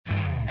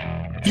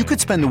You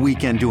could spend the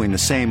weekend doing the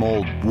same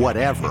old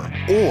whatever,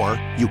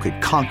 or you could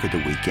conquer the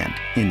weekend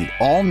in the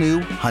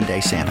all-new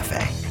Hyundai Santa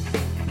Fe.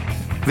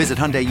 Visit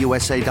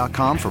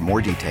HyundaiUSA.com for more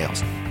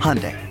details.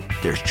 Hyundai,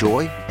 there's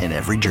joy in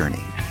every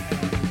journey.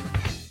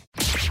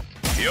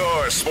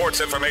 Your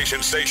sports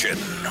information station,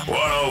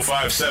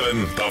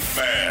 105.7 The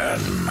Fan.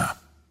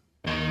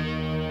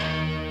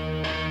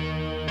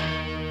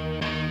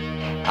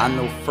 I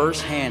know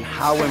firsthand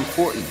how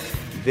important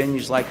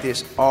venues like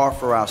this are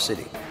for our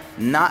city.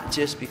 Not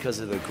just because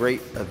of the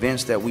great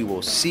events that we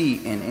will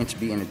see and to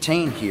be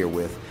entertained here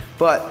with,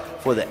 but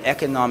for the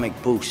economic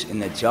boost and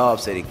the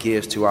jobs that it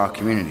gives to our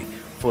community,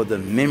 for the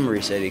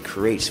memories that it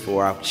creates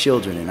for our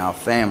children and our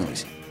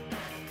families.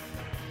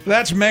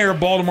 That's Mayor of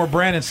Baltimore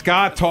Brandon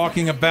Scott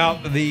talking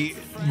about the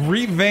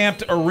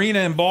revamped arena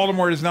in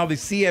Baltimore. It is now the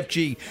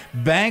CFG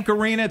Bank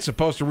Arena. It's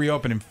supposed to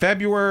reopen in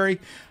February.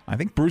 I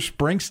think Bruce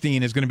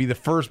Springsteen is going to be the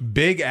first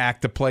big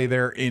act to play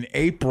there in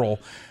April.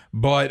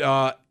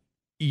 But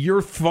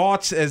your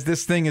thoughts as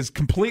this thing has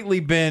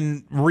completely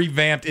been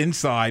revamped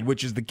inside,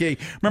 which is the key.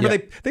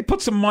 Remember, they put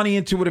some money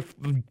into it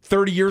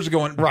 30 years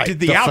ago and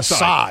did the outside.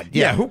 Facade.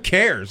 Yeah, who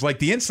cares? Like,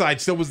 the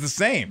inside still was the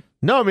same.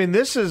 No, I mean,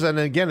 this is, and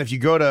again, if you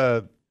go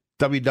to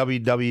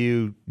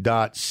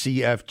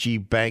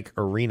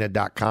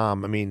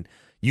www.cfgbankarena.com, I mean,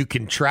 you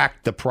can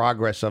track the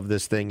progress of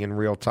this thing in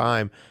real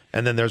time,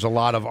 and then there's a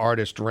lot of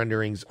artist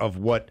renderings of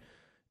what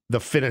the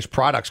finished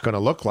product's going to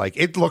look like.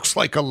 It looks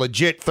like a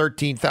legit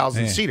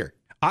 13,000-seater.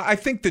 I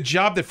think the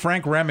job that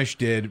Frank Remish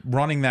did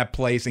running that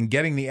place and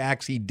getting the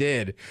acts he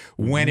did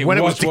when it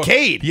was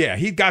decayed. Yeah,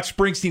 he got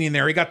Springsteen in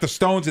there. He got the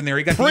Stones in there.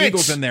 He got Prince, the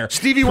Eagles in there.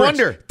 Stevie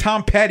Wonder.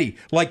 Tom Petty.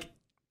 Like,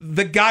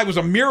 the guy was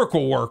a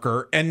miracle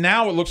worker, and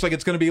now it looks like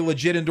it's going to be a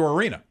legit indoor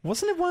arena.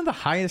 Wasn't it one of the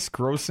highest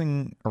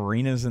grossing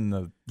arenas in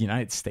the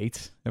United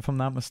States, if I'm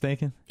not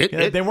mistaken?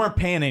 They weren't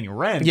paying any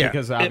rent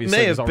because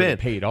obviously it was already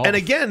paid off. And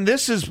again,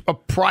 this is a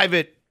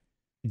private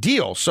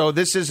deal, so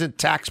this isn't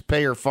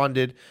taxpayer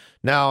funded.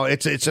 Now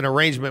it's an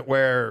arrangement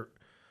where,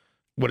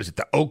 what is it,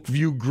 the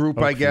Oakview Group,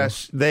 I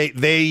guess. Is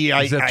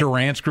that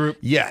Durant's group?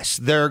 Yes,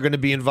 they're going to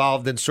be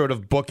involved in sort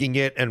of booking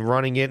it and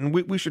running it, and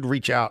we should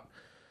reach out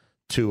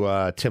to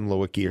Tim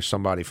Lewicki or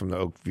somebody from the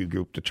Oakview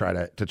Group to try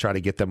to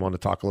get them on to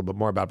talk a little bit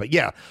more about it. But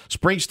yeah,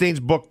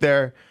 Springsteen's booked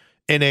there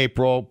in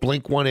April.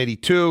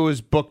 Blink-182 is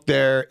booked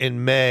there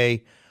in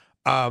May.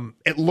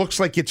 It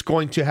looks like it's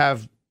going to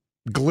have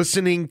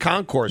glistening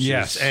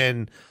concourses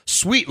and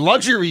sweet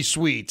luxury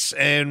suites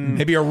and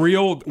maybe a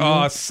real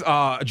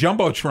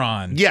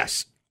jumbotron.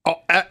 Yes.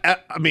 I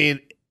mean,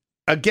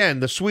 again,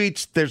 the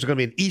suites, there's going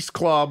to be an East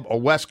Club, a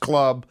West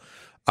Club.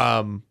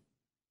 And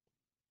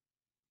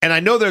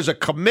I know there's a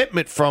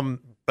commitment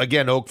from,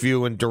 again,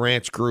 Oakview and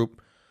Durant's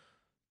group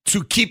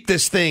to keep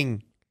this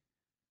thing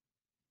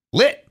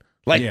lit.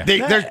 Like,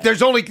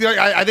 there's only,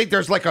 I think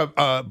there's like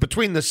a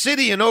between the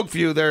city and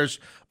Oakview, there's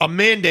a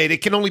mandate.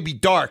 It can only be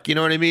dark. You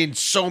know what I mean?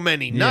 So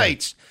many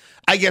nights.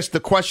 I guess the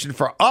question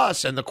for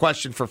us and the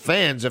question for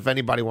fans, if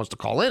anybody wants to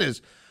call in,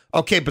 is,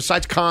 okay,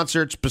 besides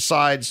concerts,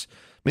 I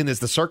mean,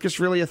 is the circus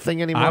really a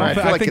thing anymore?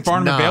 I think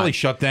Barnum and Bailey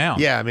shut down.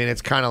 Yeah, I mean,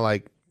 it's kind of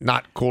like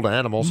not cool to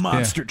animals.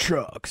 Monster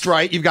trucks.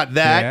 Right. You've got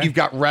that. Yeah. You've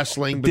got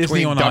wrestling Disney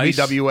between on Ice.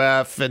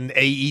 WWF and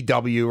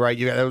AEW, right?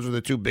 Those are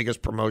the two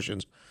biggest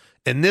promotions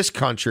in this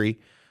country.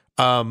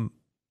 But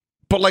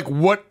like,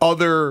 what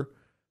other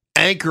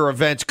anchor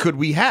events could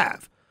we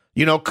have?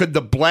 You know, could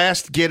the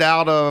Blast get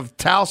out of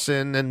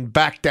Towson and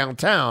back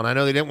downtown? I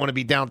know they didn't want to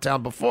be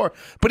downtown before,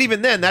 but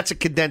even then, that's a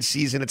condensed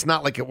season. It's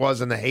not like it was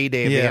in the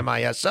heyday of the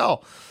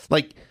MISL.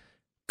 Like,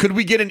 could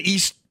we get an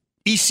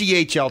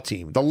ECHL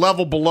team, the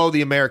level below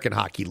the American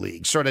Hockey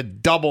League, sort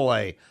of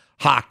double-A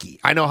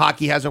hockey? I know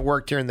hockey hasn't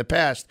worked here in the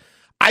past.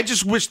 I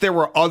just wish there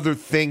were other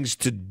things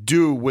to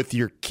do with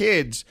your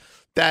kids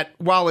that,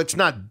 while it's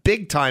not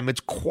big time,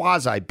 it's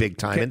quasi-big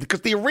time. And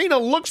because the arena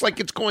looks like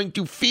it's going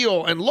to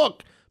feel and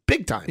look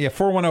big time. Yeah,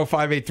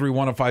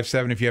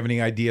 410-583-1057 if you have any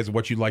ideas of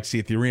what you'd like to see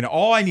at the arena.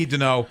 All I need to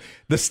know,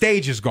 the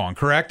stage is gone,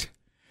 correct?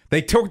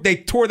 They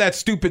tore that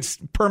stupid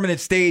permanent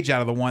stage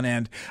out of the one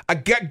end.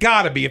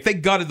 Gotta be. If they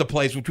gutted the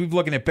place, which we've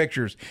looking at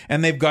pictures,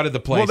 and they've gutted the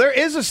place. Well, there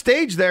is a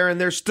stage there,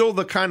 and there's still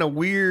the kind of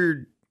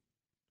weird,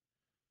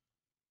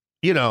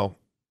 you know,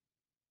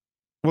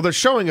 well, they're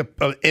showing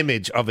an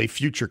image of a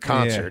future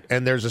concert,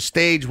 and there's a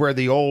stage where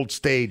the old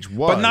stage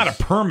was. But not a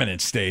permanent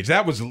stage.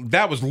 That was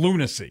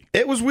lunacy.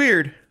 It was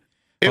weird.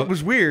 It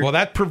was weird. Well,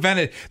 that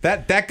prevented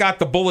that got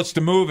the bullets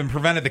to move and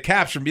prevented the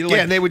caps from being like.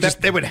 Yeah, and they would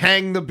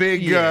hang the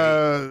big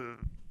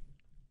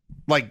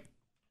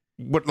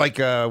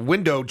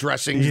window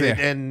dressings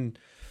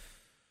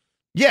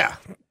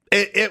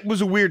it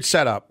was a weird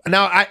setup.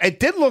 Now, it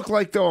did look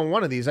like, though, on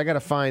one of these, I got to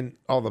find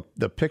all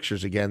the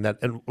pictures again, that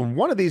on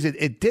one of these,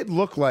 it did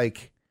look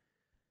like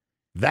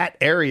that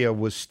area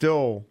was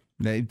still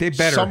They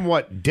better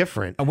somewhat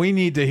different. We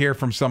need to hear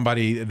from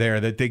somebody there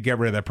that they get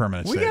rid of that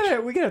permanent stage.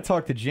 We gotta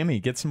talk to Jimmy.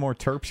 Get some more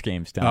Terps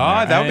games down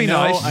there. That would be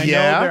nice. I know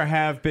there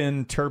have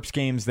been Terps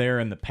games there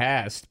in the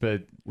past,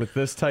 but with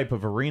this type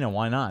of arena,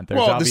 why not?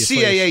 There's the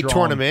CAA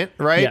tournament,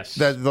 right? Yes.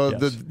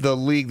 The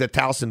league that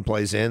Towson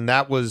plays in,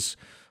 that was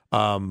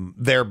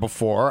there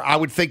before. I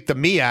would think the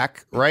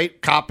MEAC,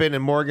 right? Coppin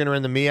and Morgan are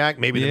in the MEAC.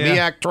 Maybe the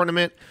MEAC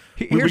tournament.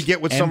 We would get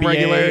with some NBA,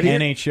 regularity.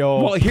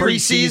 NHL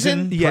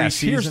preseason.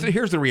 Yes,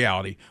 here's the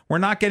reality. We're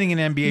not getting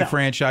an NBA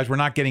franchise. We're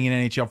not getting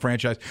an NHL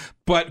franchise.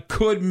 But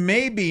could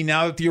maybe,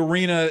 now that the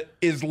arena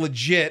is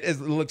legit,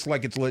 it looks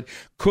like it's lit,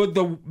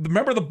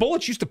 remember the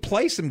Bullets used to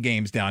play some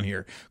games down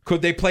here.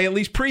 Could they play at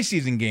least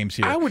preseason games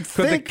here? I would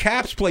think. Could the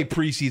Caps play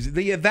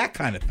preseason? That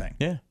kind of thing.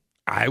 Yeah.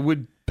 I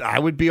would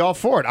be all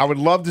for it. I would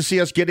love to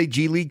see us get a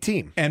G League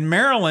team. And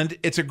Maryland,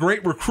 it's a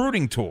great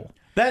recruiting tool.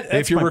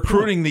 If you're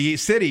recruiting the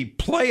city,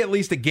 play at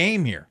least a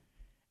game here.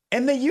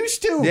 And they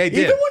used to. They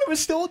did. Even when it was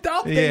still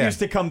adopted, they used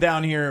to come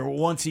down here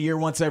once a year,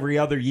 once every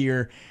other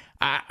year.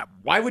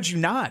 Why would you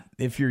not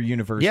if you're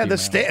university? Yeah,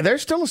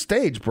 there's still a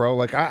stage, bro.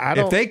 Like I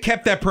don't. If they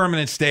kept that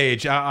permanent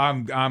stage, look,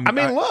 I'm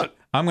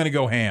going to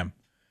go ham.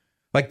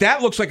 Like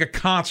that looks like a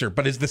concert,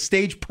 but is the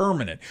stage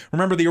permanent?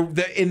 Remember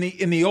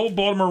in the old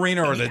Baltimore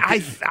Arena or you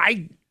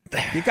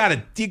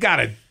gotta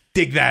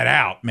dig that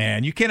out,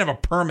 man. You can't have a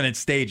permanent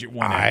stage at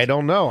one end. I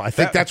don't know. I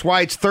think that's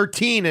why it's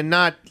 13 and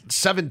not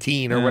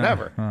 17 or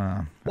whatever.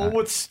 Well,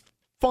 what's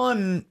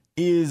fun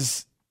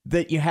is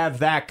that you have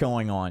that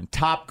going on.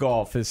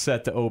 Topgolf is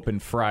set to open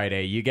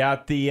Friday. You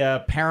got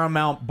the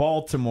Paramount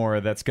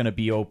Baltimore that's going to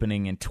be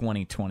opening in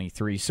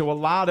 2023. So a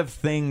lot of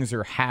things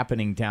are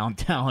happening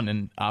downtown,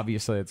 and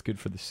obviously that's good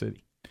for the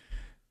city.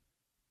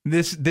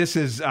 This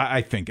is,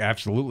 I think,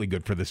 absolutely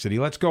good for the city.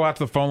 Let's go out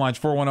to the phone lines,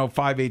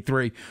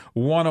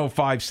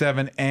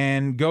 410-583-1057,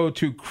 and go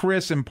to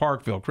Chris in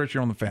Parkville. Chris,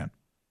 you're on the Fan.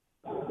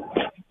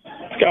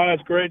 Guys,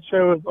 great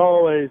show as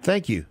always.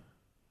 Thank you.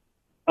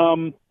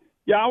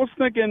 I was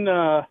thinking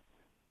a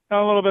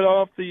little bit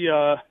off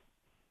the,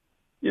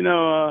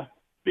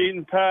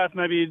 beaten path,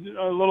 maybe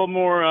a little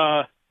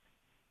more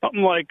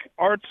something like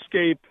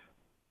Artscape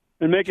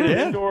and make it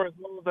indoor as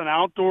well as an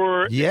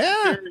outdoor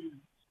experience.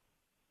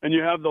 And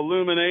you have the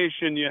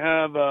illumination. You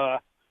have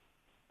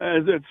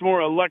it's more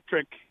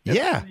electric. You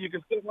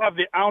can still have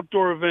the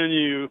outdoor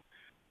venue.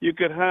 You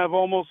could have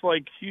almost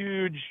like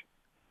huge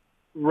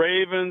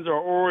Ravens or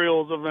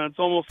Orioles events,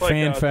 almost like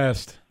Fan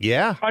Fest.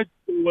 Yeah, high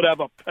school would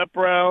have a pep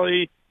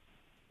rally.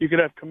 You could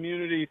have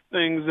community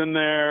things in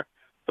there.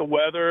 The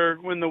weather,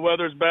 when the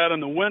weather's bad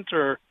in the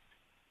winter,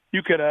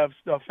 you could have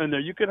stuff in there.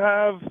 You could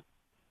have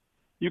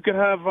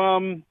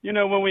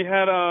when we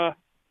had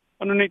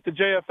underneath the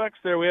JFX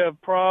there, we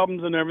have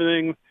problems and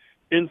everything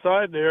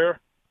inside there.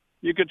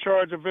 You could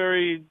charge a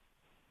very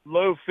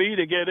low fee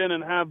to get in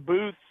and have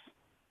booths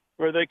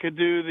where they could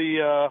do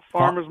the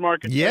farmers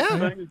market.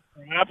 Thing,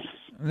 perhaps.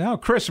 No,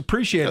 Chris,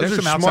 appreciate it. There's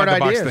some smart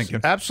outside-the-box ideas.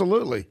 thinking.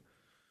 Absolutely.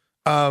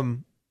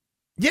 And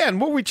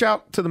we'll reach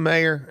out to the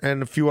mayor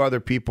and a few other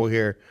people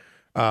here.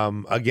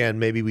 Again,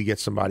 maybe we get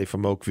somebody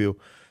from Oakview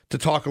to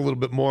talk a little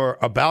bit more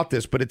about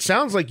this. But it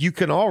sounds like you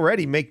can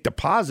already make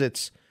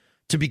deposits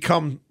to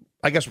become,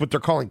 I guess, what they're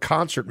calling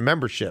concert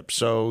membership.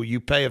 So you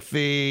pay a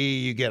fee,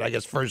 you get, I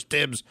guess, first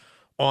dibs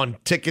on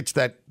tickets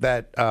that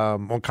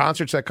on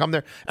concerts that come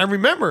there. And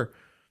remember,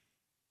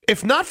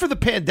 if not for the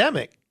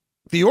pandemic,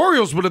 the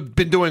Orioles would have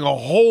been doing a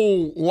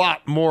whole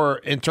lot more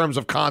in terms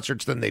of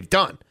concerts than they've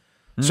done.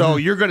 Mm-hmm. So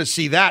you're going to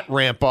see that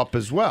ramp up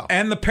as well.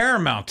 And the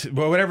Paramount,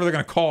 whatever they're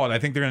going to call it, I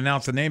think they're going to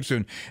announce the name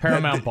soon.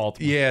 Paramount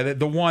Baltimore. Yeah,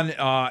 the one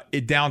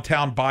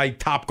downtown by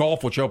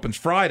Topgolf, which opens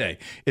Friday,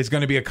 is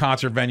going to be a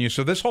concert venue.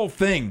 So this whole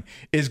thing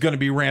is going to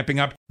be ramping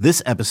up.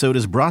 This episode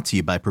is brought to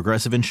you by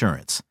Progressive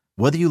Insurance.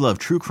 Whether you love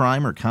true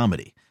crime or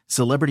comedy,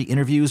 celebrity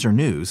interviews or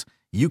news,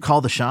 you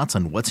call the shots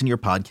on what's in your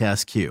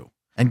podcast queue.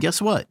 And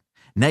guess what?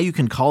 Now you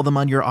can call them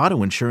on your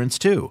auto insurance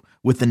too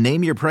with the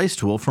Name Your Price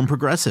tool from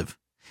Progressive.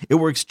 It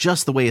works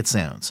just the way it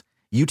sounds.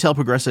 You tell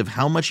Progressive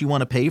how much you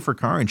want to pay for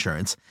car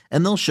insurance,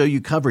 and they'll show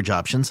you coverage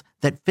options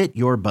that fit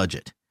your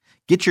budget.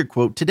 Get your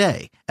quote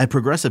today at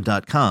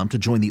Progressive.com to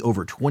join the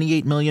over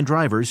 28 million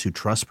drivers who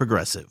trust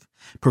Progressive.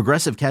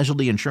 Progressive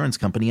Casualty Insurance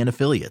Company and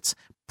Affiliates.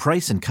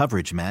 Price and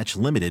coverage match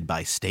limited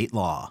by state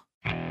law.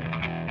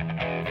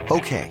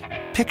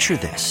 Okay, picture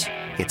this.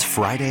 It's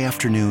Friday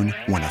afternoon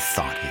when a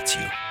thought hits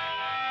you.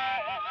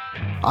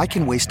 I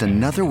can waste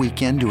another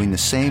weekend doing the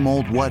same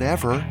old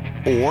whatever,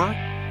 or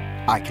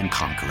I can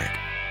conquer it.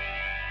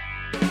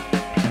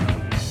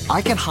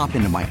 I can hop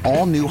into my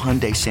all-new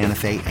Hyundai Santa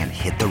Fe and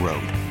hit the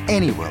road.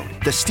 Any road.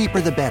 The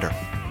steeper, the better.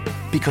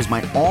 Because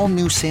my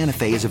all-new Santa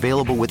Fe is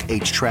available with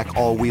H-Track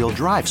all-wheel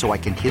drive, so I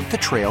can hit the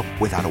trail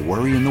without a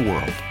worry in the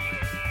world.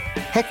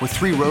 Heck, with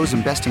 3 rows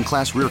and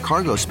best-in-class rear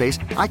cargo space,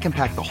 I can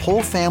pack the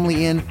whole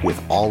family in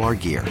with all our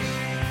gear.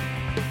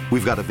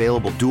 We've got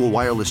available dual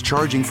wireless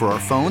charging for our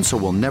phones, so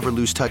we'll never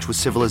lose touch with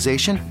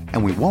civilization,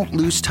 and we won't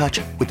lose touch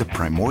with the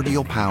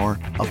primordial power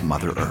of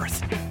Mother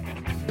Earth.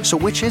 So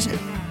which is it?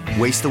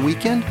 Waste the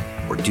weekend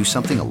or do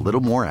something a little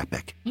more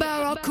epic?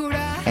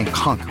 and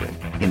conquer it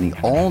in the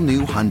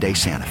all-new Hyundai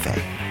Santa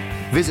Fe.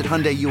 Visit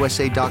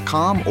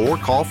HyundaiUSA.com or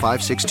call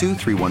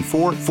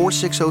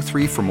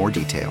 562-314-4603 for more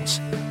details.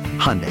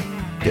 Hyundai,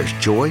 there's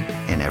joy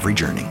in every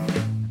journey.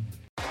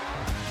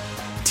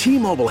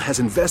 T-Mobile has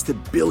invested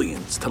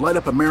billions to light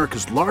up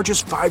America's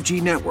largest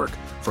 5G network,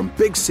 from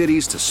big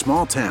cities to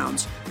small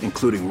towns,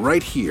 including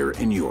right here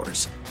in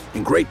yours.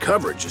 And great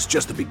coverage is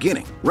just the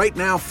beginning. Right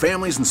now,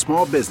 families and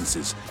small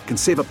businesses can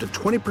save up to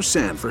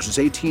 20% versus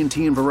AT&T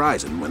and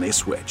Verizon when they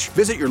switch.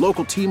 Visit your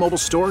local T-Mobile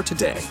store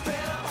today.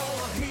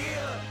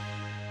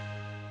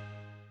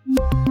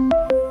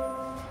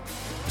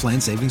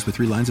 Plan savings with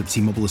 3 lines of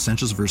T-Mobile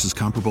Essentials versus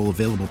comparable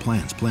available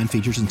plans. Plan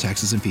features and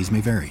taxes and fees may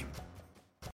vary.